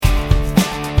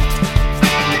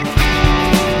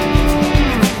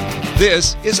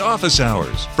This is Office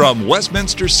Hours from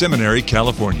Westminster Seminary,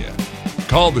 California.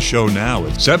 Call the show now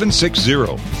at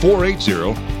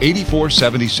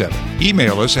 760-480-8477.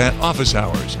 Email us at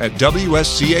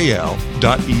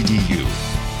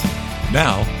officehours@wscal.edu.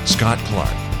 Now, Scott Clark.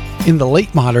 In the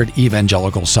late modern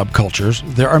evangelical subcultures,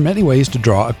 there are many ways to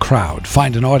draw a crowd,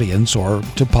 find an audience, or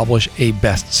to publish a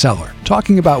bestseller.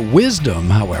 Talking about wisdom,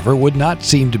 however, would not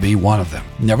seem to be one of them.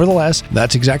 Nevertheless,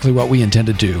 that's exactly what we intend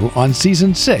to do on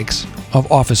Season 6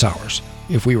 of Office Hours.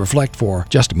 If we reflect for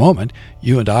just a moment,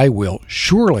 you and I will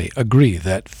surely agree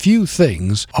that few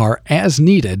things are as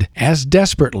needed, as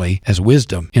desperately, as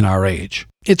wisdom in our age.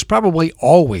 It's probably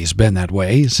always been that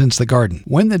way since the garden.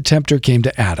 When the tempter came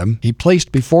to Adam, he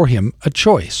placed before him a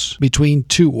choice between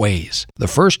two ways. The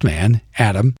first man,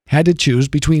 Adam, had to choose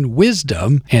between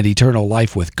wisdom and eternal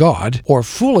life with God, or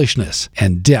foolishness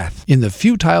and death in the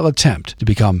futile attempt to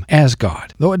become as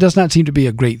God. Though it does not seem to be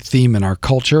a great theme in our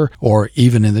culture or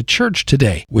even in the church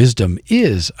today, wisdom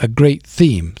is a great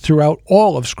theme throughout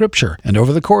all of Scripture. And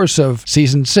over the course of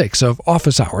Season 6 of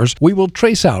Office Hours, we will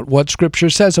trace out what Scripture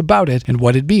says about it and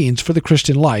what it means for the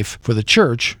Christian life, for the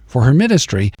church, for her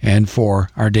ministry, and for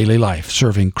our daily life,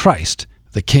 serving Christ,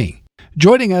 the King.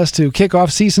 Joining us to kick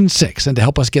off Season 6 and to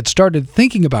help us get started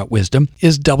thinking about wisdom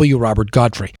is W. Robert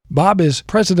Godfrey. Bob is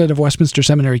president of Westminster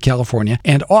Seminary, California,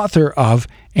 and author of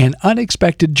An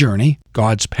Unexpected Journey,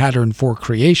 God's Pattern for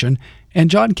Creation, and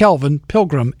John Calvin,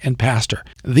 Pilgrim and Pastor.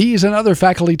 These and other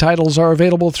faculty titles are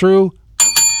available through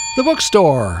the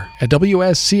bookstore at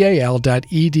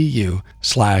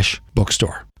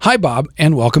wscal.edu/bookstore. Hi, Bob,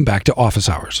 and welcome back to Office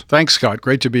Hours. Thanks, Scott.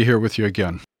 Great to be here with you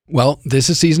again. Well, this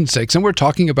is Season 6, and we're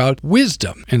talking about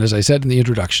wisdom. And as I said in the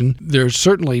introduction, there's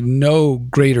certainly no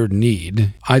greater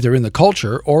need, either in the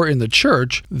culture or in the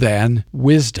church, than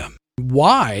wisdom.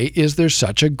 Why is there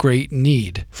such a great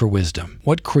need for wisdom?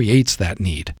 What creates that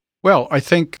need? Well, I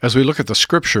think as we look at the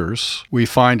Scriptures, we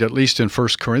find, at least in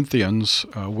 1 Corinthians,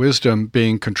 wisdom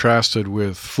being contrasted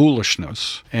with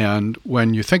foolishness. And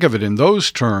when you think of it in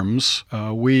those terms,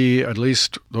 we, at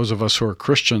least those of us who are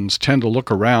Christians, tend to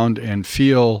look around and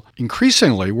feel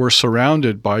increasingly we're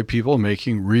surrounded by people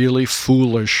making really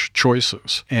foolish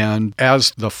choices. And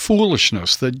as the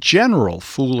foolishness, the general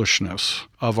foolishness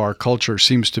of our culture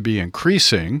seems to be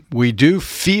increasing, we do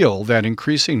feel that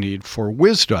increasing need for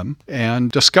wisdom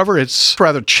and discover it's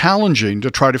rather challenging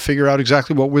to try to figure out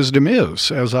exactly what wisdom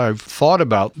is. As I've thought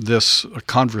about this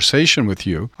conversation with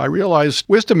you, I realized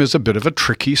wisdom is a bit of a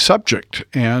tricky subject.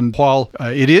 And while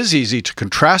it is easy to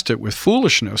contrast it with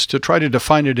foolishness, to try to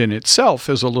define it in itself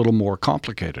is a little more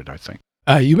complicated, I think.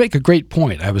 You make a great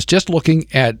point. I was just looking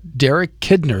at Derek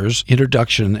Kidner's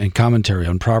introduction and commentary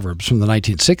on Proverbs from the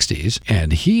 1960s,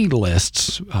 and he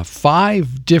lists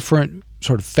 5 different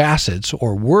sort of facets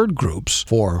or word groups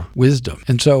for wisdom.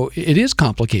 And so it is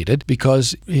complicated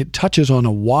because it touches on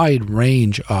a wide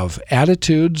range of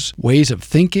attitudes, ways of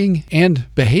thinking, and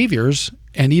behaviors,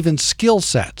 and even skill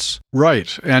sets.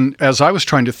 Right. And as I was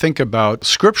trying to think about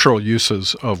scriptural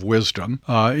uses of wisdom,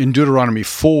 in Deuteronomy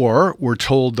 4, we're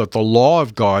told that the law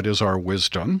of God is our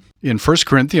wisdom. In 1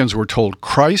 Corinthians, we're told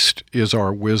Christ is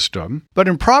our wisdom. But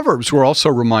in Proverbs, we're also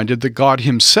reminded that God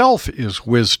himself is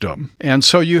wisdom. And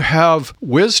so you have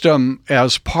wisdom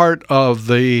as part of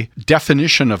the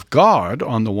definition of God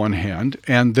on the one hand,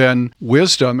 and then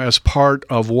wisdom as part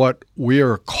of what we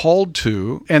are called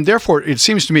to. And therefore, it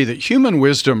seems to me that human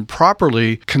wisdom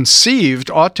properly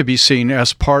conceived ought to be seen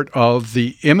as part of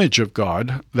the image of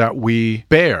God that we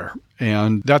bear.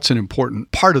 And that's an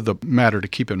important part of the matter to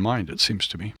keep in mind, it seems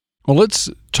to me. Well, let's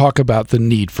talk about the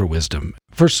need for wisdom.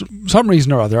 For some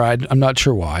reason or other, I'm not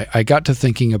sure why, I got to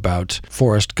thinking about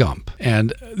Forrest Gump.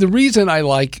 And the reason I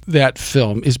like that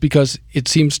film is because it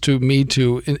seems to me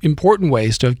to, in important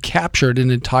ways, to have captured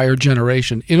an entire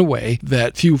generation in a way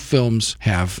that few films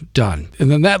have done. And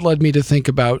then that led me to think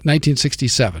about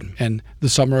 1967 and the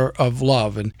Summer of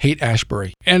Love and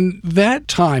Haight-Ashbury. And that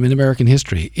time in American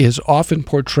history is often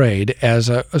portrayed as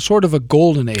a sort of a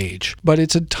golden age. But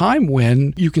it's a time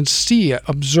when you can see an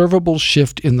observable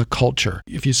shift in the culture.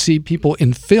 If you see people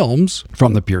in films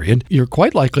from the period, you're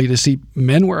quite likely to see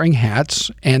men wearing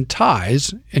hats and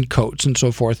ties and coats and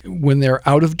so forth when they're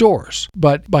out of doors.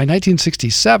 But by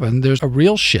 1967, there's a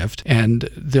real shift, and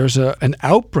there's an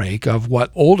outbreak of what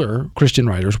older Christian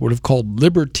writers would have called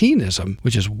libertinism,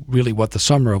 which is really what the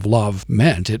Summer of Love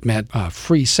meant. It meant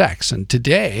free sex. And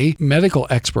today, medical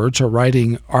experts are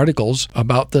writing articles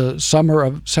about the summer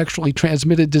of sexually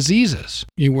transmitted diseases.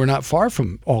 You were not far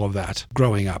from all of that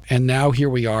growing up. And now here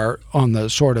we are on the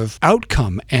sort of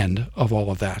outcome end of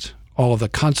all of that, all of the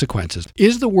consequences.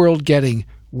 Is the world getting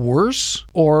worse,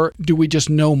 or do we just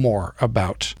know more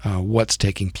about what's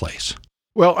taking place?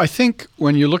 Well, I think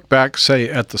when you look back, say,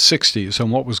 at the 60s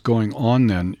and what was going on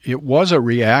then, it was a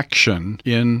reaction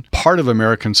in part of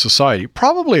American society,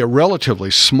 probably a relatively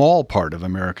small part of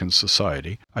American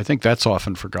society. I think that's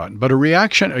often forgotten, but a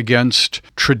reaction against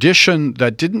tradition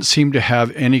that didn't seem to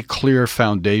have any clear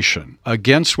foundation,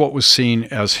 against what was seen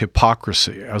as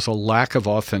hypocrisy, as a lack of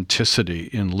authenticity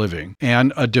in living,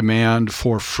 and a demand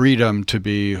for freedom to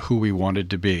be who we wanted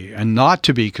to be, and not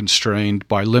to be constrained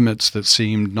by limits that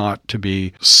seemed not to be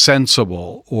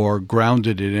sensible or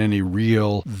grounded in any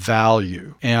real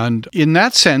value. And in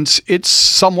that sense, it's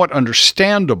somewhat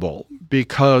understandable,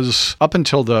 because up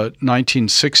until the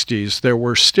 1960s, there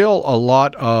were still a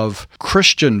lot of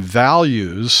Christian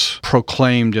values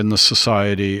proclaimed in the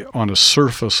society on a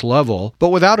surface level, but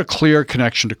without a clear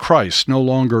connection to Christ, no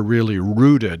longer really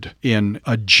rooted in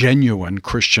a genuine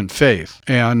Christian faith.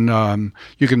 And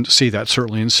you can see that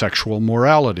certainly in sexual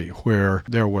morality, where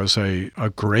there was a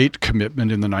great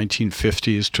commitment in the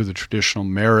 1950s to the traditional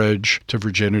marriage, to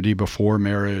virginity before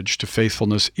marriage, to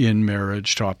faithfulness in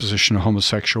marriage, to opposition to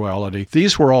homosexuality.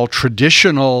 These were all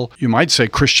traditional, you might say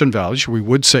Christian values, we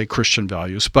would say Christian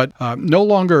values, but no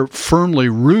longer firmly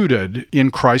rooted in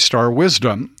Christ our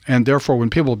wisdom. And therefore, when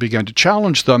people began to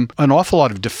challenge them, an awful lot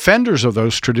of defenders of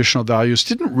those traditional values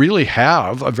didn't really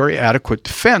have a very adequate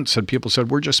defense. And people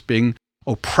said, we're just being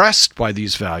oppressed by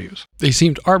these values. They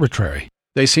seemed arbitrary.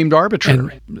 They seemed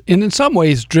arbitrary. And in some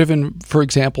ways driven, for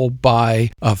example,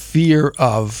 by a fear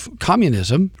of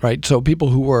communism, right? So people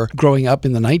who were growing up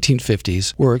in the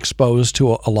 1950s were exposed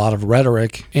to a lot of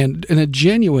rhetoric and a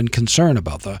genuine concern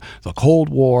about the Cold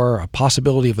War, a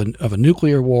possibility of a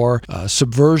nuclear war,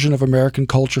 subversion of American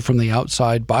culture from the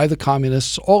outside by the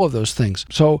communists, all of those things.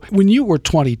 So when you were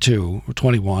 22 or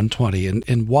 21, 20,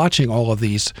 and watching all of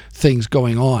these things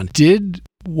going on, did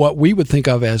what we would think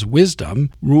of as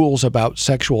wisdom, rules about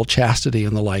sexual chastity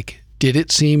and the like, did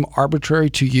it seem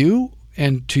arbitrary to you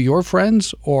and to your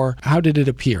friends, or how did it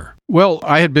appear? Well,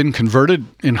 I had been converted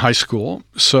in high school,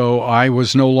 so I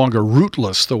was no longer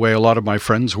rootless the way a lot of my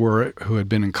friends were who had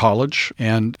been in college.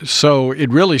 And so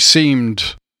it really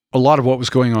seemed a lot of what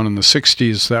was going on in the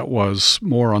 60s that was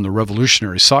more on the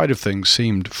revolutionary side of things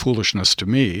seemed foolishness to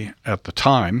me at the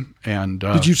time. And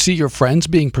did you see your friends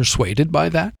being persuaded by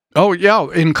that? Oh, yeah.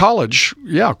 In college,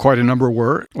 yeah, quite a number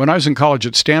were. When I was in college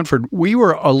at Stanford, we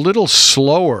were a little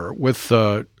slower with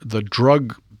the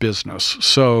drug business.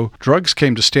 So drugs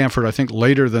came to Stanford, I think,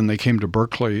 later than they came to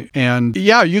Berkeley. And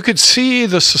yeah, you could see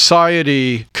the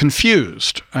society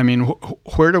confused. I mean,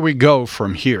 where do we go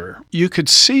from here? You could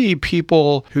see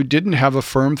people who didn't have a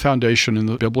firm foundation in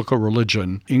the biblical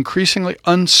religion increasingly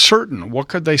uncertain. What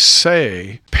could they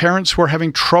say? Parents were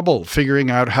having trouble figuring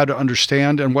out how to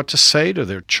understand and what to say to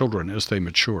their children as they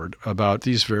matured about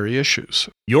these very issues.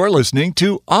 You're listening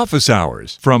to Office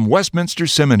Hours from Westminster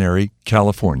Seminary,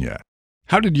 California.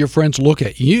 How did your friends look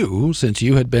at you since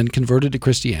you had been converted to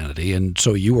Christianity, and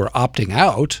so you were opting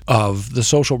out of the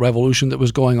social revolution that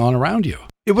was going on around you?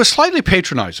 It was slightly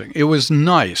patronizing. It was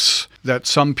nice that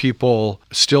some people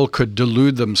still could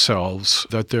delude themselves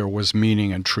that there was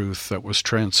meaning and truth that was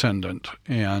transcendent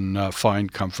and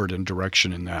find comfort and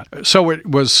direction in that. So it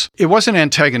wasn't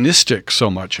antagonistic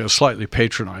so much as slightly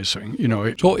patronizing.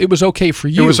 So it was okay for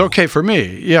you. It was okay for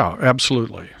me. Yeah,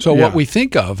 absolutely. So yeah. What we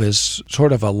think of is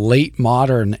sort of a late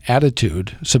modern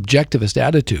attitude, subjectivist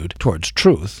attitude towards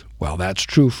truth. Well, that's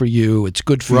true for you. It's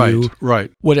good for you.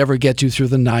 Right. Whatever gets you through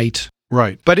the night.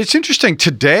 Right. But it's interesting,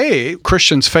 today,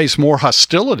 Christians face more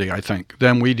hostility, I think,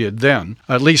 than we did then,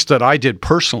 at least that I did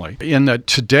personally, in that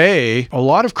today, a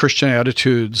lot of Christian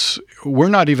attitudes, we're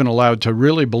not even allowed to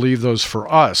really believe those for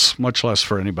us, much less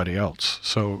for anybody else.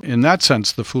 So in that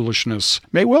sense, the foolishness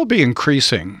may well be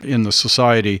increasing in the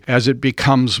society as it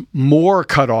becomes more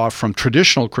cut off from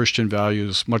traditional Christian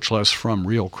values, much less from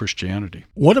real Christianity.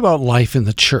 What about life in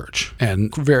the church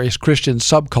and various Christian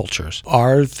subcultures?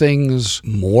 Are things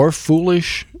more foolish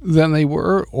than they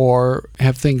were, or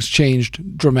have things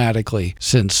changed dramatically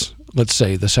since, let's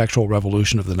say, the sexual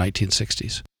revolution of the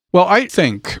 1960s? Well, I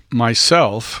think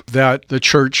myself that the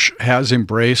church has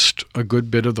embraced a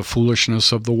good bit of the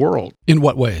foolishness of the world. In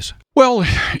what ways? Well,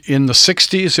 in the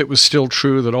 60s, it was still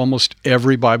true that almost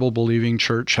every Bible-believing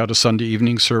church had a Sunday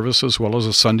evening service as well as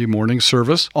a Sunday morning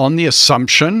service on the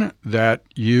assumption that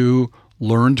you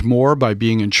learned more by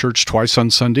being in church twice on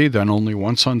Sunday than only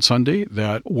once on Sunday,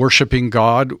 that worshiping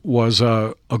God was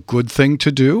a good thing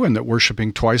to do, and that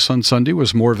worshiping twice on Sunday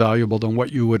was more valuable than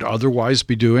what you would otherwise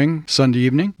be doing Sunday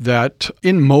evening, that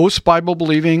in most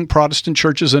Bible-believing Protestant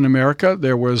churches in America,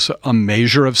 there was a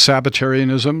measure of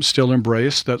Sabbatarianism still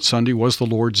embraced, that Sunday was the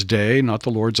Lord's day, not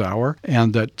the Lord's hour,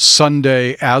 and that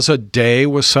Sunday as a day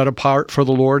was set apart for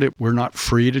the Lord. We're not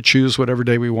free to choose whatever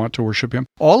day we want to worship Him.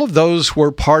 All of those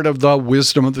were part of the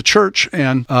wisdom of the church,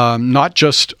 and not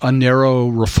just a narrow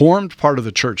Reformed part of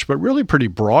the church, but really pretty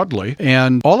broadly.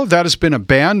 And all of that has been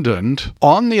abandoned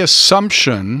on the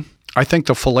assumption, I think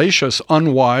the fallacious,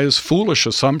 unwise, foolish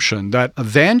assumption that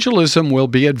evangelism will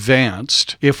be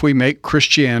advanced if we make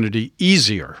Christianity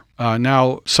easier.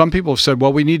 Now, some people have said,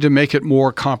 well, we need to make it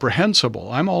more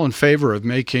comprehensible. I'm all in favor of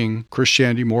making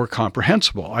Christianity more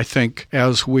comprehensible. I think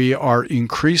as we are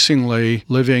increasingly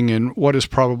living in what is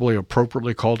probably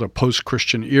appropriately called a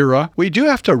post-Christian era, we do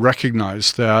have to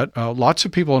recognize that lots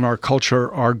of people in our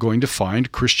culture are going to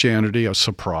find Christianity a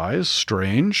surprise,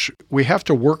 strange. We have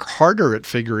to work harder at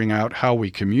figuring out how we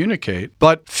communicate.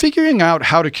 But figuring out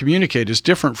how to communicate is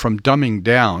different from dumbing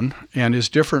down and is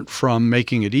different from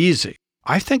making it easy.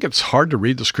 I think it's hard to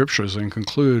read the scriptures and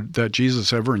conclude that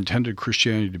Jesus ever intended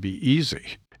Christianity to be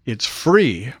easy. It's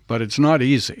free, but it's not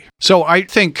easy. So I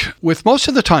think with most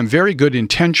of the time very good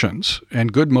intentions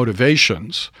and good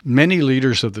motivations, many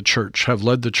leaders of the church have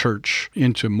led the church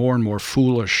into more and more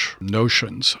foolish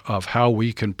notions of how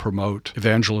we can promote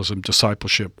evangelism,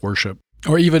 discipleship, worship.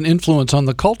 Or even influence on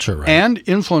the culture, right? And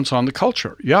influence on the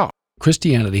culture, yeah.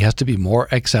 Christianity has to be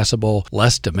more accessible,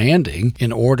 less demanding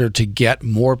in order to get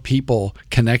more people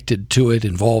connected to it,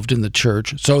 involved in the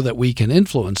church, so that we can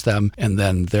influence them and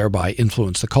then thereby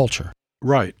influence the culture.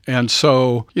 Right. And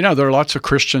so, there are lots of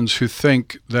Christians who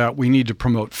think that we need to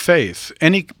promote faith.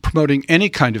 Promoting any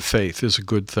kind of faith is a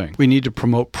good thing. We need to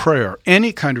promote prayer.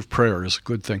 Any kind of prayer is a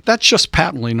good thing. That's just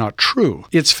patently not true.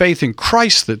 It's faith in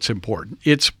Christ that's important.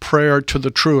 It's prayer to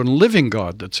the true and living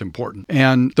God that's important.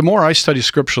 And the more I study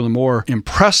Scripture, the more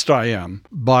impressed I am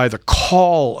by the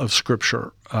call of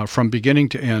Scripture from beginning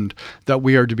to end, that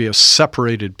we are to be a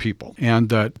separated people, and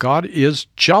that God is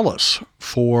jealous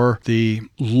for the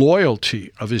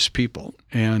loyalty of His people.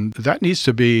 And that needs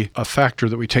to be a factor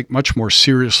that we take much more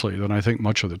seriously than I think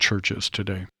much of the church is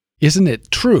today. Isn't it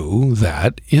true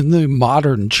that in the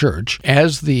modern church,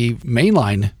 as the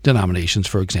mainline denominations,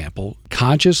 for example,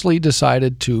 consciously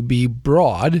decided to be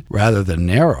broad rather than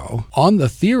narrow, on the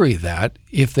theory that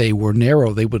if they were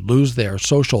narrow, they would lose their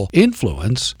social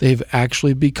influence, they've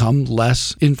actually become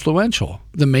less influential?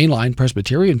 The mainline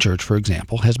Presbyterian Church, for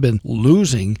example, has been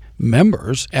losing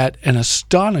members at an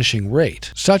astonishing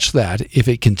rate, such that if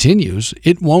it continues,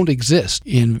 it won't exist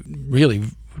in really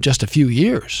just a few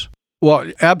years.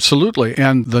 Well, absolutely.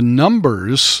 And the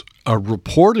numbers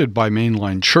reported by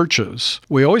mainline churches,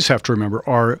 we always have to remember,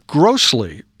 are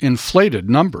grossly inflated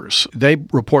numbers. They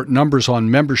report numbers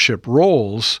on membership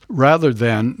rolls rather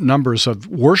than numbers of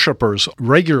worshipers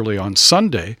regularly on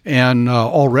Sunday. And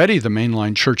already the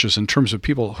mainline churches, in terms of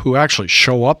people who actually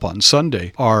show up on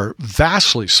Sunday, are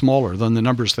vastly smaller than the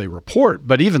numbers they report.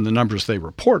 But even the numbers they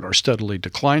report are steadily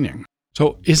declining.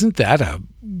 So isn't that a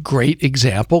great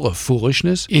example of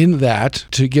foolishness? In that,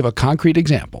 to give a concrete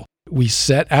example, we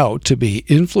set out to be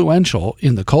influential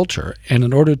in the culture, and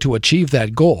in order to achieve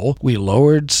that goal, we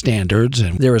lowered standards,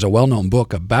 and there is a well-known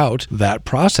book about that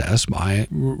process by a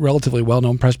relatively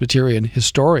well-known Presbyterian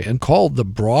historian called The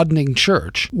Broadening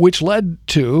Church, which led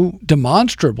to,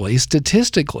 demonstrably,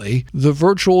 statistically, the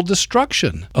virtual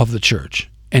destruction of the church.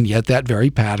 And yet that very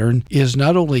pattern is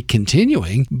not only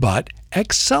continuing, but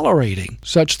accelerating,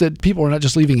 such that people are not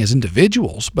just leaving as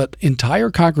individuals, but entire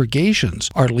congregations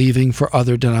are leaving for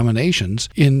other denominations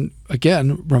in,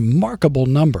 again, remarkable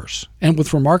numbers and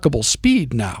with remarkable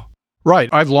speed now. Right.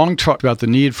 I've long talked about the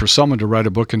need for someone to write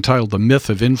a book entitled The Myth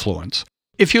of Influence.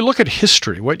 If you look at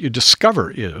history, what you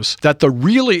discover is that the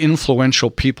really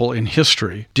influential people in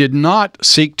history did not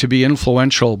seek to be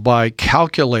influential by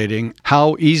calculating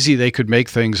how easy they could make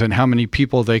things and how many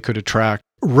people they could attract.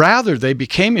 Rather, they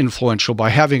became influential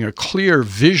by having a clear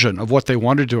vision of what they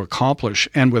wanted to accomplish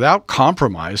and without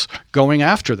compromise going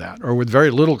after that, or with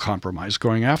very little compromise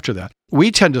going after that.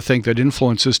 We tend to think that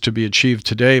influence is to be achieved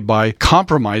today by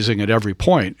compromising at every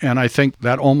point, and I think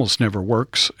that almost never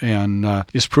works and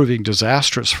is proving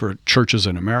disastrous for churches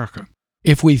in America.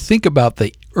 If we think about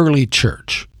the early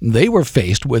church, they were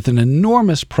faced with an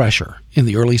enormous pressure in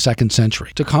the early 2nd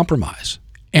century to compromise,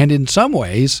 and in some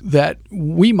ways that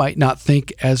we might not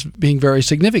think as being very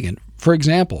significant. For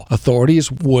example,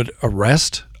 authorities would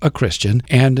arrest a Christian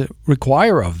and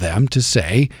require of them to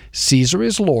say, Caesar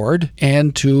is Lord,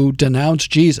 and to denounce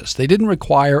Jesus. They didn't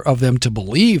require of them to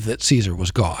believe that Caesar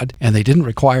was God, and they didn't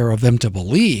require of them to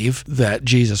believe that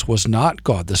Jesus was not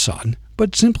God the Son,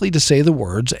 but simply to say the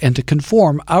words and to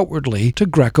conform outwardly to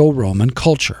Greco-Roman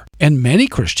culture. And many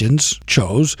Christians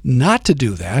chose not to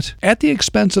do that at the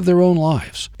expense of their own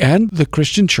lives. And the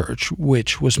Christian church,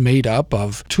 which was made up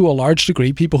of, to a large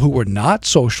degree, people who were not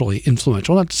socially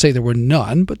influential, not to say there were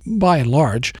none, but by and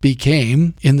large,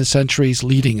 became, in the centuries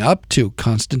leading up to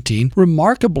Constantine,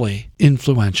 remarkably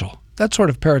influential. That's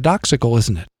sort of paradoxical,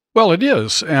 isn't it? Well, it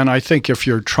is, and I think if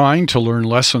you're trying to learn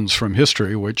lessons from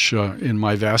history, which in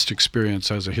my vast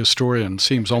experience as a historian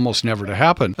seems almost never to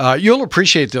happen, you'll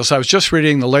appreciate this. I was just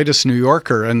reading the latest New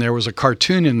Yorker, and there was a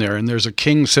cartoon in there, and there's a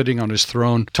king sitting on his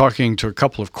throne talking to a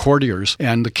couple of courtiers,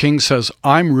 and the king says,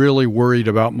 "I'm really worried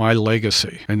about my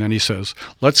legacy." And then he says,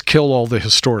 "Let's kill all the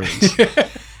historians."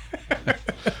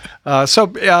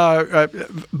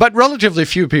 But relatively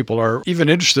few people are even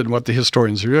interested in what the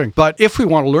historians are doing. But if we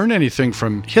want to learn anything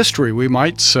from history, we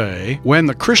might say, when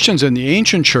the Christians in the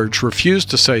ancient church refused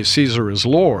to say Caesar is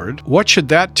Lord, what should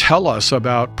that tell us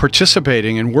about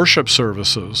participating in worship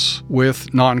services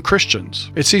with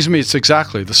non-Christians? It seems to me it's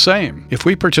exactly the same. If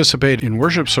we participate in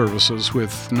worship services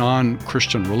with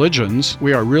non-Christian religions,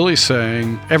 we are really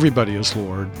saying everybody is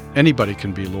Lord, anybody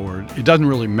can be Lord. It doesn't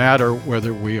really matter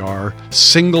whether we are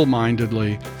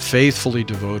single-mindedly, faithfully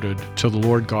devoted to the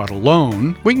Lord God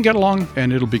alone. We can get along,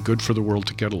 and it'll be good for the world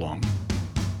to get along.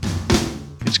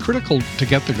 It's critical to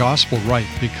get the gospel right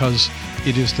because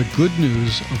it is the good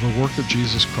news of the work of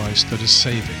Jesus Christ that is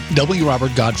saving. W.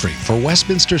 Robert Godfrey for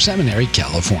Westminster Seminary,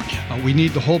 California. We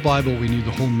need the whole Bible. We need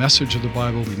the whole message of the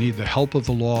Bible. We need the help of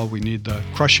the law. We need the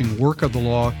crushing work of the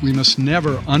law. We must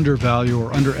never undervalue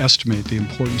or underestimate the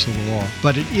importance of the law.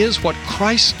 But it is what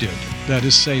Christ did that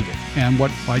is saving. And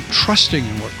by trusting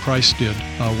in what Christ did,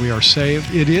 we are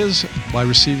saved. It is by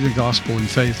receiving the gospel in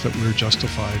faith that we're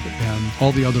justified. And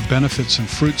all the other benefits and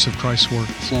fruits of Christ's work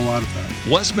flow out of that.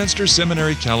 Westminster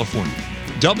Seminary, California.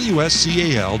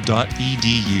 WSCAL.edu.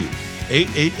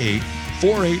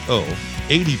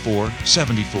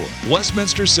 888-480-8474.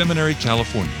 Westminster Seminary,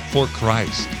 California. For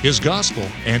Christ, His gospel,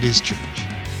 and His church.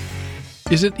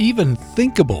 Is it even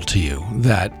thinkable to you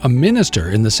that a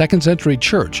minister in the second century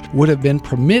church would have been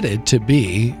permitted to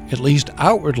be, at least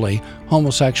outwardly,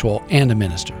 homosexual and a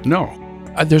minister? No.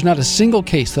 There's not a single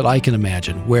case that I can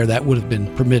imagine where that would have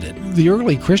been permitted. The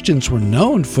early Christians were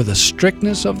known for the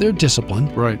strictness of their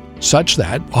discipline, right, such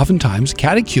that oftentimes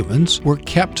catechumens were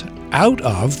kept out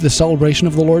of the celebration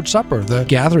of the Lord's Supper. The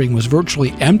gathering was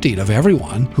virtually emptied of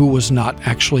everyone who was not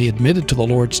actually admitted to the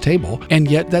Lord's table, and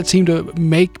yet that seemed to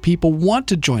make people want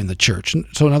to join the church.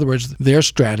 So in other words, their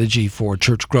strategy for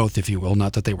church growth, if you will,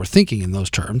 not that they were thinking in those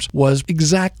terms, was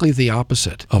exactly the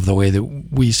opposite of the way that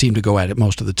we seem to go at it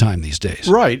most of the time these days.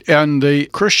 Right, and the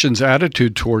Christians'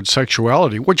 attitude towards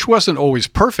sexuality, which wasn't always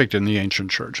perfect in the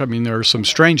ancient church. I mean, there are some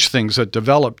strange things that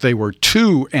developed. They were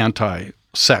too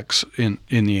anti-sex in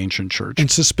the ancient church.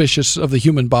 And suspicious of the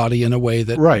human body in a way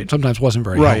that sometimes wasn't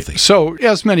very healthy. So,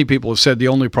 as many people have said, the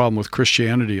only problem with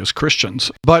Christianity is Christians.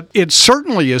 But it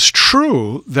certainly is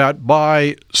true that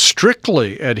by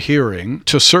strictly adhering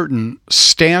to certain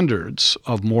standards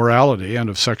of morality and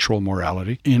of sexual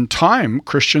morality, in time,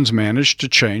 Christians managed to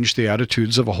change the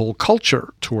attitudes of a whole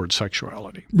culture towards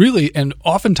sexuality. Really, and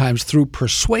oftentimes through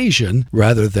persuasion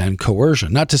rather than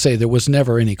coercion. Not to say there was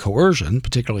never any coercion,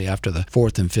 particularly after the 4th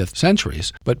and 5th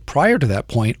centuries, but prior to that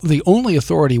point, the only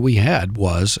authority we had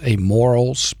was a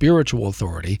moral, spiritual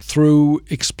authority through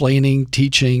explaining,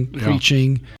 teaching,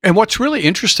 preaching. And what's really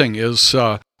interesting is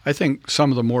I think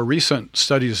some of the more recent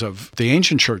studies of the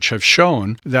ancient church have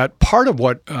shown that part of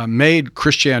what made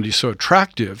Christianity so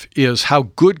attractive is how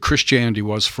good Christianity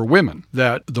was for women,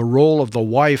 that the role of the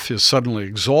wife is suddenly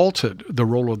exalted, the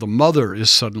role of the mother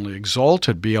is suddenly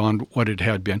exalted beyond what it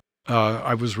had been.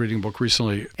 I was reading a book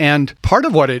recently, and part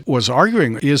of what it was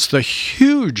arguing is the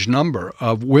huge number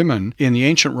of women in the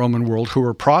ancient Roman world who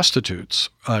were prostitutes,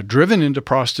 driven into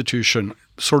prostitution,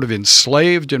 sort of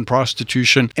enslaved in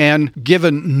prostitution, and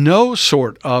given no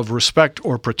sort of respect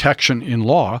or protection in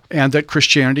law, and that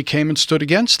Christianity came and stood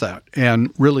against that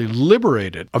and really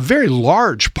liberated a very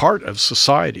large part of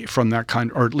society from that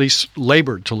kind, or at least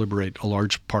labored to liberate a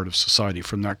large part of society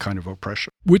from that kind of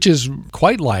oppression. Which is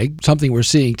quite like something we're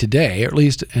seeing today, or at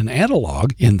least an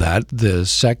analog, in that the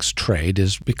sex trade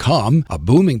has become a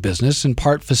booming business, in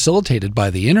part facilitated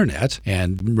by the internet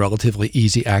and relatively easy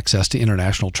easy access to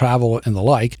international travel and the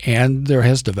like, and there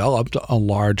has developed a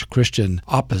large Christian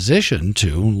opposition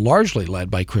to, largely led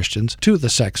by Christians, to the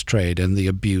sex trade and the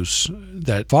abuse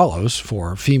that follows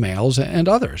for females and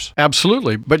others.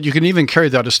 Absolutely. But you can even carry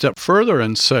that a step further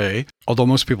and say, although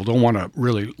most people don't want to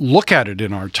really look at it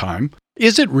in our time,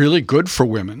 is it really good for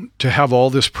women to have all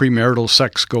this premarital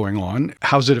sex going on?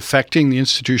 How's it affecting the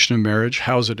institution of marriage?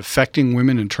 How's it affecting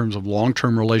women in terms of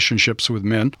long-term relationships with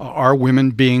men? Are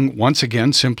women being, once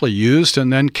again, simply used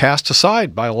and then cast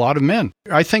aside by a lot of men?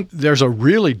 I think there's a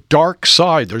really dark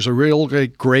side. There's a real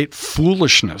great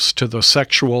foolishness to the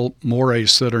sexual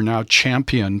mores that are now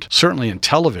championed, certainly in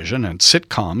television and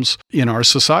sitcoms in our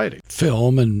society.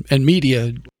 Film and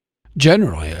media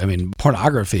generally. I mean,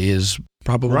 pornography is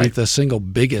probably the single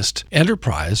biggest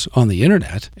enterprise on the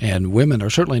internet, and women are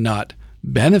certainly not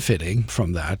benefiting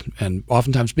from that and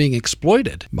oftentimes being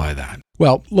exploited by that.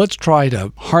 Well, let's try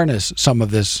to harness some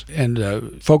of this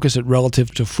and focus it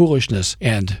relative to foolishness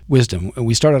and wisdom. And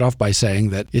we started off by saying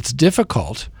that it's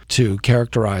difficult to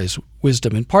characterize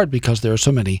wisdom in part because there are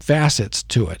so many facets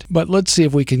to it. But let's see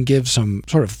if we can give some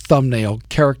sort of thumbnail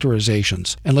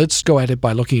characterizations. And let's go at it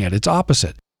by looking at its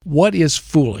opposite. What is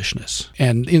foolishness?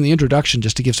 And in the introduction,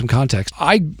 just to give some context,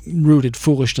 I rooted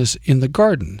foolishness in the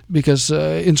garden because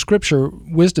in Scripture,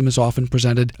 wisdom is often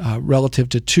presented relative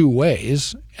to two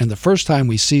ways. And the first time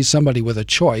we see somebody with a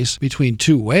choice between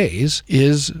two ways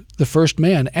is the first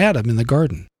man, Adam, in the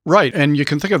garden. Right, and you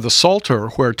can think of the Psalter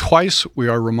where twice we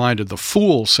are reminded the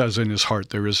fool says in his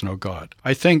heart there is no God.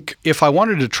 I think if I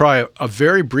wanted to try a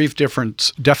very brief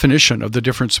definition of the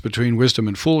difference between wisdom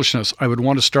and foolishness, I would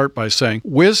want to start by saying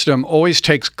wisdom always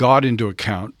takes God into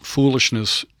account,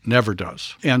 foolishness never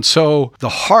does. And so the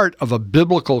heart of a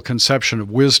biblical conception of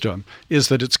wisdom is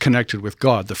that it's connected with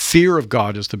God. The fear of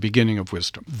God is the beginning of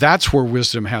wisdom. That's where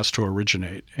wisdom has to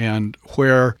originate. And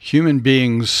where human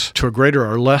beings, to a greater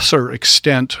or lesser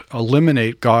extent,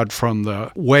 eliminate God from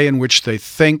the way in which they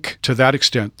think, to that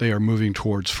extent, they are moving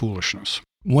towards foolishness.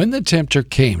 When the tempter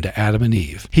came to Adam and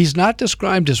Eve, he's not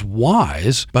described as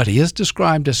wise, but he is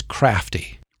described as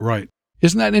crafty. Right.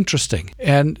 Isn't that interesting?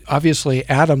 And obviously,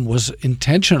 Adam was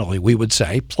intentionally, we would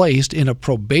say, placed in a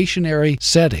probationary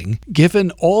setting,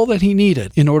 given all that he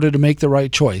needed in order to make the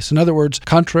right choice. In other words,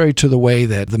 contrary to the way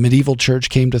that the medieval church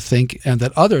came to think and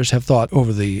that others have thought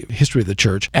over the history of the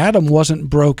church, Adam wasn't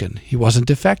broken. He wasn't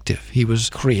defective. He was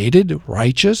created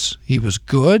righteous. He was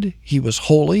good. He was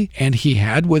holy. And he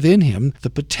had within him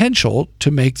the potential to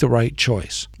make the right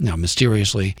choice. Now,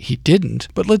 mysteriously, he didn't.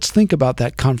 But let's think about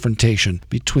that confrontation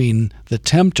between the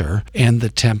tempter and the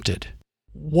tempted.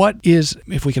 What is,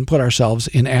 if we can put ourselves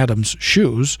in Adam's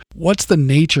shoes, what's the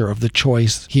nature of the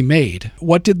choice he made?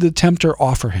 What did the tempter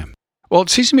offer him? Well, it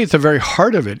seems to me at the very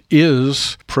heart of it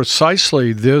is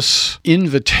precisely this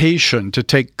invitation to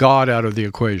take God out of the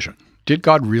equation. Did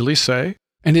God really say?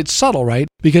 And it's subtle, right?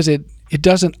 Because it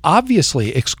doesn't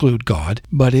obviously exclude God,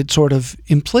 but it sort of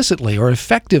implicitly or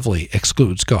effectively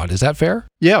excludes God. Is that fair?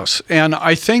 Yes, and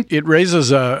I think it raises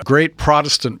a great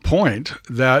Protestant point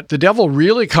that the devil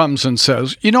really comes and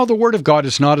says, the Word of God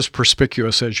is not as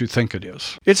perspicuous as you think it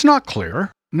is. It's not clear.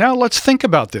 Now let's think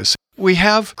about this. We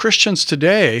have Christians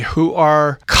today who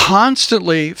are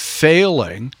constantly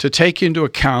failing to take into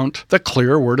account the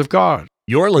clear Word of God.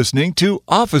 You're listening to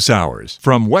Office Hours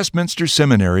from Westminster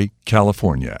Seminary,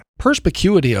 California.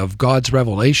 Perspicuity of God's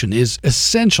revelation is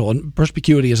essential, and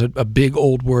perspicuity is a big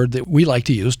old word that we like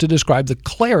to use to describe the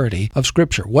clarity of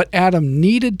Scripture. What Adam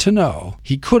needed to know,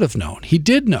 he could have known. He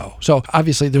did know. So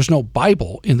obviously there's no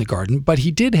Bible in the garden, but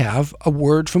he did have a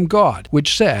word from God,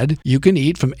 which said, you can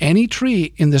eat from any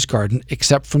tree in this garden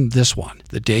except from this one.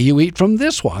 The day you eat from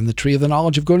this one, the tree of the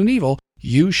knowledge of good and evil,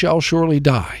 you shall surely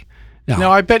die.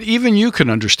 Now, I bet even you can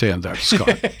understand that,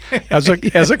 Scott, as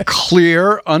a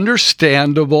clear,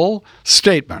 understandable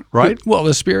statement, right? Well,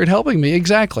 the Spirit helping me,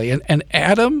 exactly. And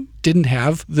Adam didn't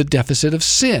have the deficit of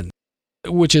sin,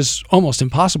 which is almost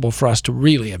impossible for us to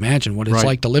really imagine what it's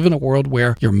like to live in a world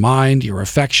where your mind, your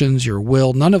affections, your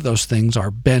will, none of those things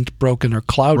are bent, broken, or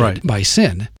clouded by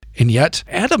sin. And yet,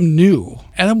 Adam knew.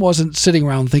 Adam wasn't sitting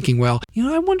around thinking, well,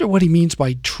 I wonder what he means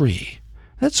by tree.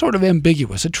 That's sort of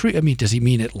ambiguous. A tree, does he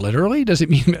mean it literally? Does he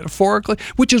mean metaphorically?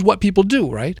 Which is what people do,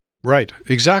 right? Right,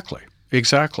 exactly.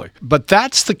 But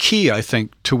that's the key, I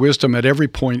think, to wisdom at every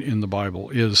point in the Bible,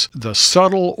 is the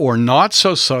subtle or not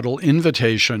so subtle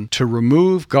invitation to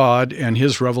remove God and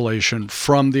his revelation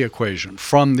from the equation,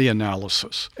 from the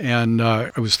analysis. And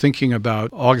I was thinking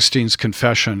about Augustine's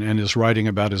confession and his writing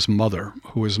about his mother,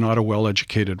 who was not a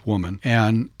well-educated woman.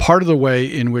 And part of the way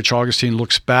in which Augustine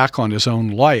looks back on his own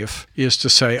life is to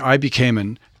say, I became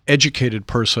an educated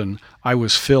person I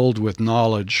was filled with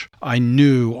knowledge. I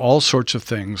knew all sorts of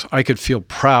things. I could feel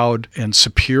proud and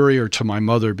superior to my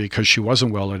mother because she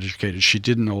wasn't well educated. She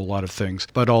didn't know a lot of things.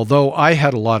 But although I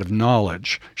had a lot of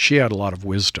knowledge, she had a lot of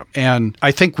wisdom. And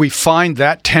I think we find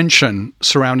that tension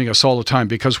surrounding us all the time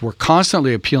because we're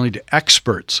constantly appealing to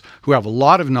experts who have a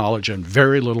lot of knowledge and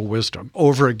very little wisdom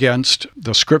over against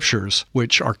the scriptures,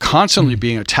 which are constantly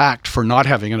being attacked for not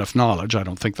having enough knowledge. I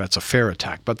don't think that's a fair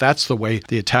attack, but that's the way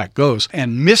the attack goes,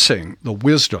 and missing the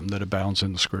wisdom that abounds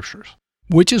in the scriptures.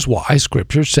 Which is why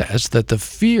Scripture says that the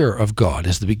fear of God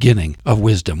is the beginning of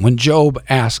wisdom. When Job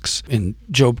asks in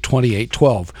Job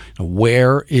 28:12,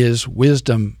 where is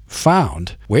wisdom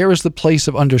found? Where is the place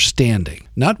of understanding?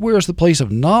 Not where is the place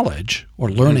of knowledge or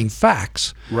learning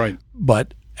facts, Right.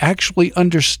 but actually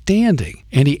understanding.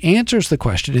 And he answers the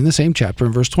question in the same chapter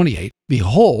in verse 28,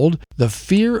 behold, the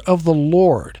fear of the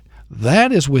Lord,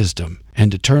 that is wisdom,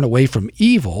 and to turn away from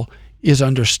evil is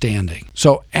understanding.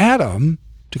 So Adam,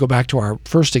 to go back to our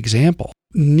first example,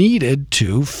 needed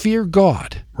to fear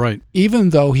God. Right. Even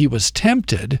though he was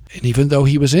tempted, and even though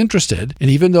he was interested, and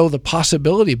even though the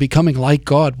possibility of becoming like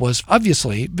God was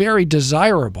obviously very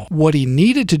desirable, what he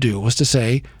needed to do was to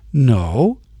say,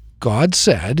 no, God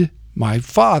said, my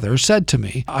Father said to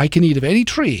me, I can eat of any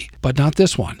tree, but not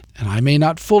this one. And I may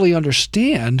not fully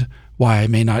understand why I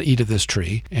may not eat of this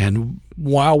tree. And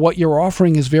while what you're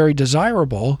offering is very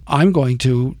desirable, I'm going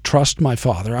to trust my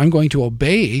Father. I'm going to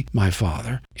obey my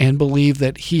Father and believe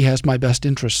that he has my best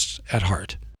interests at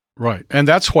heart. Right. And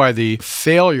that's why the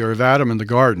failure of Adam in the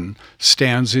garden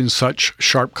stands in such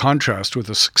sharp contrast with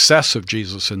the success of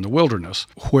Jesus in the wilderness,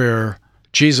 where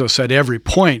Jesus, at every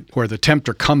point where the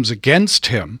tempter comes against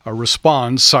him,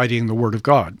 responds citing the Word of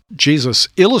God. Jesus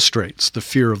illustrates the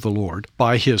fear of the Lord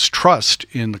by his trust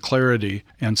in the clarity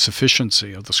and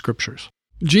sufficiency of the Scriptures.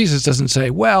 Jesus doesn't say,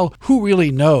 well, who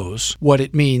really knows what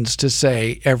it means to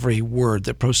say every word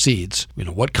that proceeds?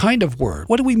 What kind of word?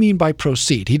 What do we mean by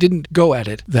proceed? He didn't go at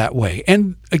it that way.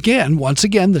 And once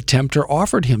again, the tempter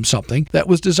offered him something that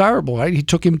was desirable, right? He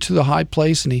took him to the high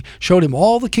place and he showed him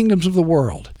all the kingdoms of the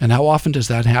world. And how often does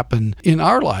that happen in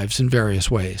our lives in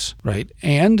various ways, right?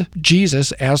 And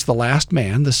Jesus, as the last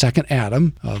man, the second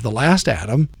Adam, the last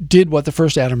Adam, did what the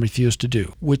first Adam refused to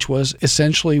do, which was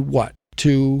essentially what?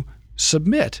 To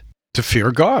submit. To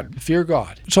fear God. Fear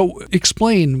God. So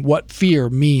explain what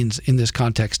fear means in this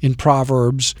context, in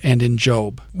Proverbs and in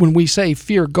Job. When we say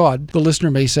fear God, the listener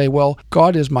may say, well,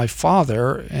 God is my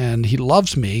Father and he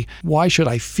loves me. Why should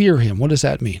I fear him? What does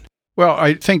that mean? Well,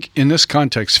 I think in this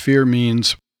context, fear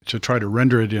means, to try to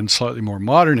render it in slightly more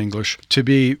modern English, to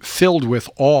be filled with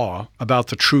awe about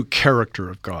the true character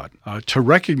of God, to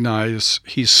recognize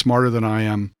he's smarter than I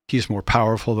am, he's more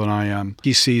powerful than I am,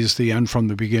 he sees the end from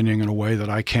the beginning in a way that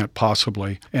I can't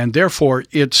possibly. And therefore,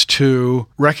 it's to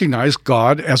recognize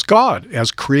God, as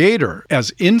creator,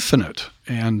 as infinite.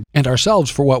 And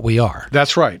ourselves for what we are.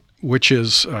 That's right, which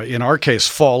is, in our case,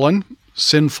 fallen,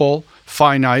 sinful,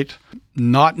 finite,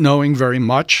 not knowing very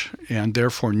much, and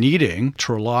therefore needing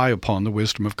to rely upon the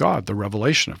wisdom of God, the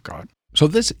revelation of God. So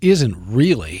this isn't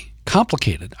really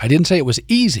complicated. I didn't say it was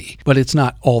easy, but it's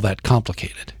not all that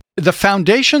complicated. The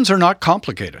foundations are not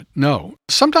complicated, no.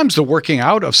 Sometimes the working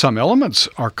out of some elements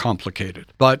are complicated.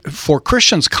 But for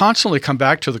Christians, constantly come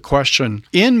back to the question,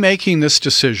 in making this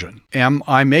decision, am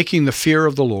I making the fear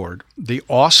of the Lord, the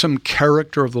awesome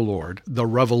character of the Lord, the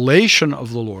revelation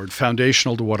of the Lord,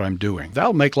 foundational to what I'm doing?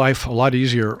 That'll make life a lot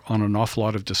easier on an awful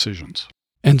lot of decisions.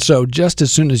 And so just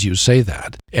as soon as you say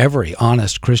that, every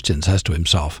honest Christian says to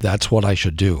himself, that's what I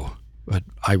should do. But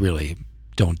I really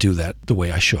don't do that the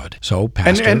way I should. So,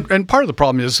 Pastor. And part of the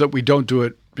problem is that we don't do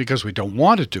it because we don't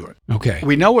want to do it. Okay.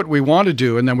 We know what we want to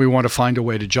do, and then we want to find a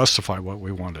way to justify what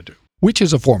we want to do. Which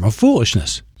is a form of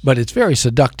foolishness, but it's very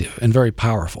seductive and very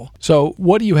powerful. So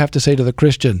what do you have to say to the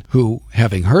Christian who,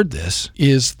 having heard this,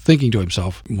 is thinking to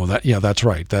himself, well, that's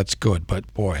right, that's good,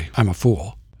 but boy, I'm a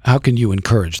fool. How can you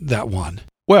encourage that one?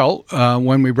 Well,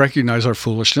 when we recognize our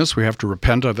foolishness, we have to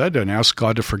repent of it and ask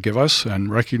God to forgive us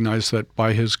and recognize that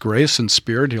by His grace and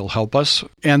Spirit, He'll help us.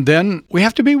 And then we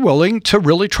have to be willing to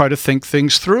really try to think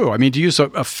things through. I mean, to use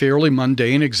a fairly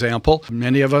mundane example,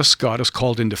 many of us, God has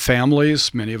called into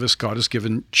families. Many of us, God has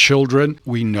given children.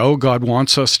 We know God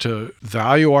wants us to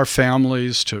value our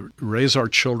families, to raise our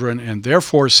children. And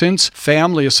therefore, since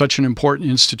family is such an important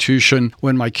institution,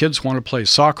 when my kids want to play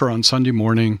soccer on Sunday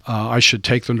morning, I should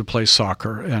take them to play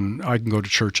soccer. And I can go to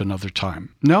church another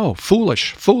time. No,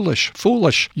 foolish.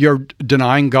 You're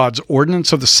denying God's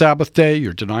ordinance of the Sabbath day.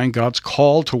 You're denying God's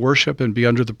call to worship and be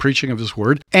under the preaching of His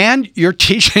word. And you're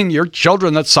teaching your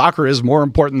children that soccer is more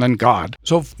important than God.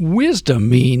 So wisdom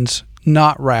means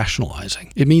not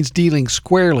rationalizing. It means dealing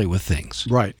squarely with things.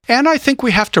 Right. And I think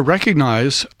we have to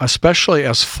recognize, especially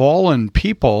as fallen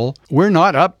people, we're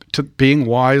not up to being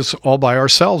wise all by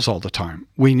ourselves all the time.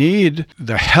 We need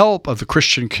the help of the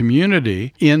Christian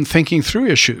community in thinking through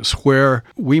issues where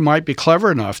we might be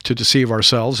clever enough to deceive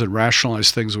ourselves and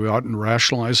rationalize things we oughtn't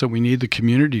rationalize, and we need the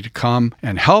community to come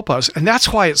and help us. And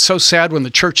that's why it's so sad when the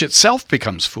church itself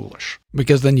becomes foolish.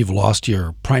 Because then you've lost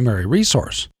your primary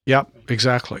resource. Yep,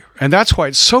 exactly. And that's why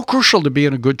it's so crucial to be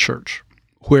in a good church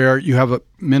where you have a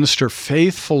minister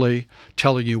faithfully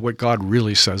telling you what God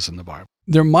really says in the Bible.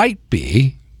 There might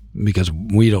be, because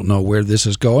we don't know where this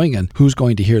is going and who's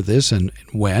going to hear this and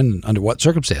when, and under what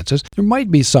circumstances, there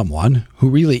might be someone who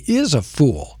really is a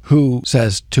fool who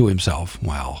says to himself,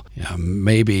 well,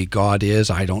 maybe God is,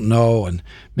 I don't know, and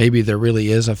maybe there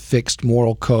really is a fixed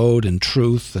moral code and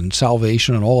truth and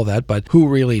salvation and all of that, but who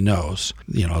really knows?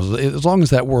 As long as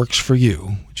that works for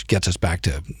you, which gets us back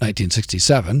to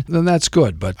 1967, then that's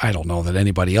good, but I don't know that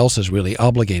anybody else is really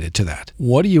obligated to that.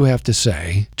 What do you have to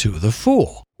say to the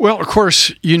fool? Well, of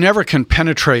course, you never can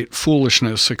penetrate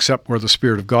foolishness except where the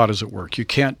Spirit of God is at work. You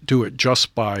can't do it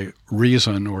just by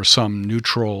reason or some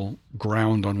neutral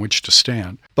ground on which to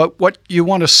stand. But what you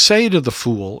want to say to the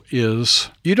fool is,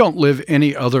 you don't live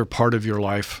any other part of your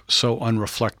life so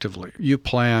unreflectively. You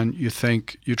plan, you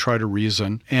think, you try to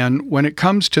reason. And when it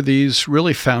comes to these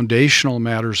really foundational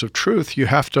matters of truth, you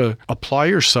have to apply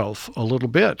yourself a little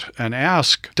bit and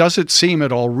ask, does it seem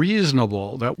at all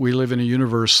reasonable that we live in a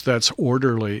universe that's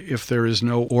orderly if there is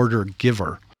no order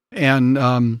giver?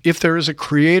 And if there is a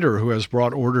creator who has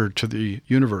brought order to the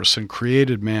universe and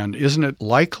created man, isn't it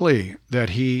likely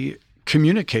that he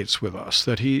communicates with us,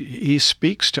 that he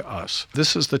speaks to us?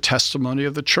 This is the testimony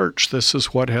of the church. This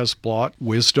is what has brought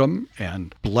wisdom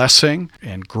and blessing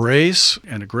and grace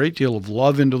and a great deal of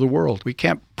love into the world. We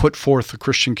can't put forth the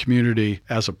Christian community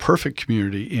as a perfect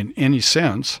community in any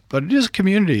sense, but it is a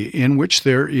community in which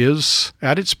there is,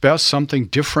 at its best, something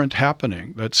different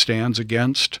happening that stands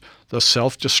against the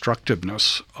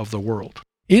self-destructiveness of the world.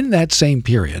 In that same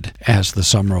period as The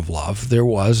Summer of Love, there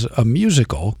was a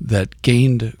musical that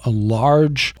gained a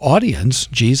large audience.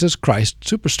 Jesus Christ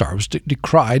Superstar was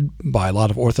decried by a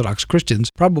lot of Orthodox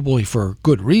Christians, probably for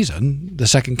good reason, the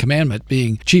second commandment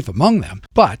being chief among them.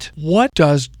 But what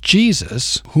does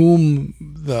Jesus, whom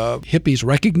the hippies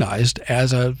recognized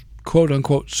as a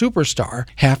quote-unquote superstar,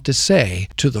 have to say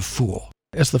to the fool?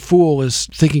 As the fool is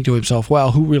thinking to himself,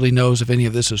 well, who really knows if any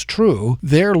of this is true?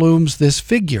 There looms this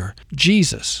figure,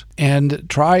 Jesus. And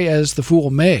try as the fool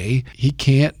may, he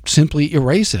can't simply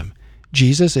erase him.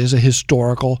 Jesus is a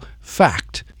historical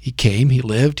fact. He came, he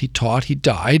lived, he taught, he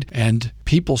died, and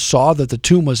people saw that the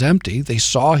tomb was empty. They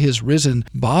saw his risen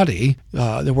body.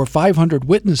 There were 500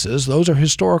 witnesses. Those are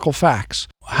historical facts.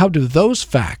 How do those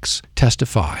facts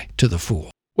testify to the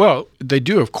fool? Well, they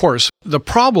do, of course. The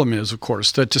problem is, of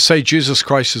course, that to say Jesus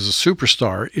Christ is a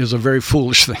superstar is a very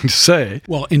foolish thing to say.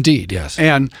 Well, indeed, yes.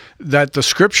 And that the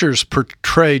scriptures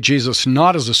portray Jesus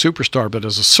not as a superstar, but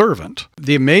as a servant.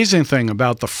 The amazing thing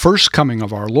about the first coming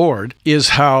of our Lord is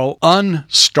how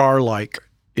unstar-like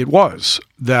it was,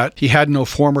 that he had no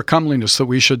form or comeliness that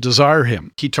we should desire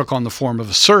him. He took on the form of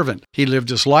a servant. He lived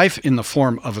his life in the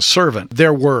form of a servant.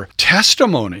 There were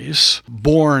testimonies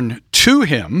borne to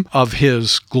him of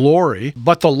his glory,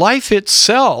 but the life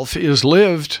itself is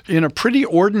lived in a pretty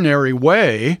ordinary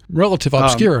way. Relative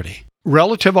obscurity.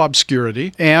 Relative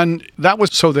obscurity, and that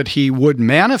was so that he would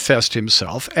manifest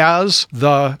himself as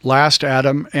the last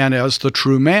Adam and as the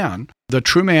true man. The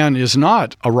true man is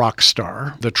not a rock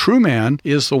star. The true man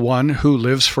is the one who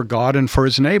lives for God and for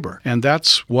his neighbor. And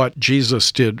that's what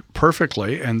Jesus did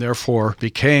perfectly, and therefore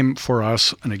became for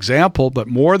us an example, but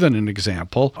more than an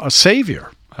example, a savior.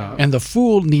 And the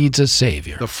fool needs a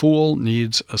savior. The fool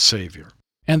needs a savior.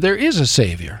 And there is a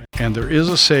Savior. And there is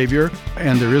a Savior,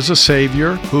 and there is a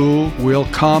Savior who will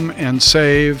come and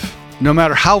save no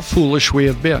matter how foolish we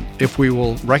have been, if we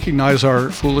will recognize our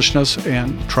foolishness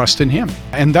and trust in him.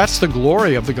 And that's the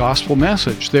glory of the gospel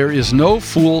message. There is no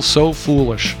fool so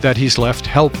foolish that he's left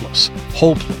helpless,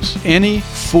 hopeless. Any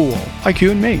fool, like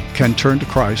you and me, can turn to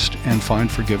Christ and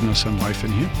find forgiveness and life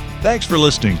in him. Thanks for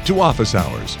listening to Office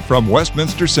Hours from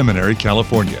Westminster Seminary,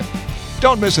 California.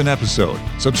 Don't miss an episode.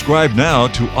 Subscribe now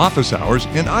to Office Hours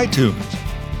in iTunes.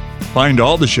 Find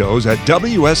all the shows at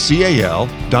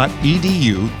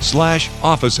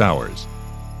wscal.edu/officehours.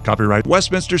 Copyright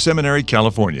Westminster Seminary,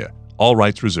 California. All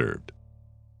rights reserved.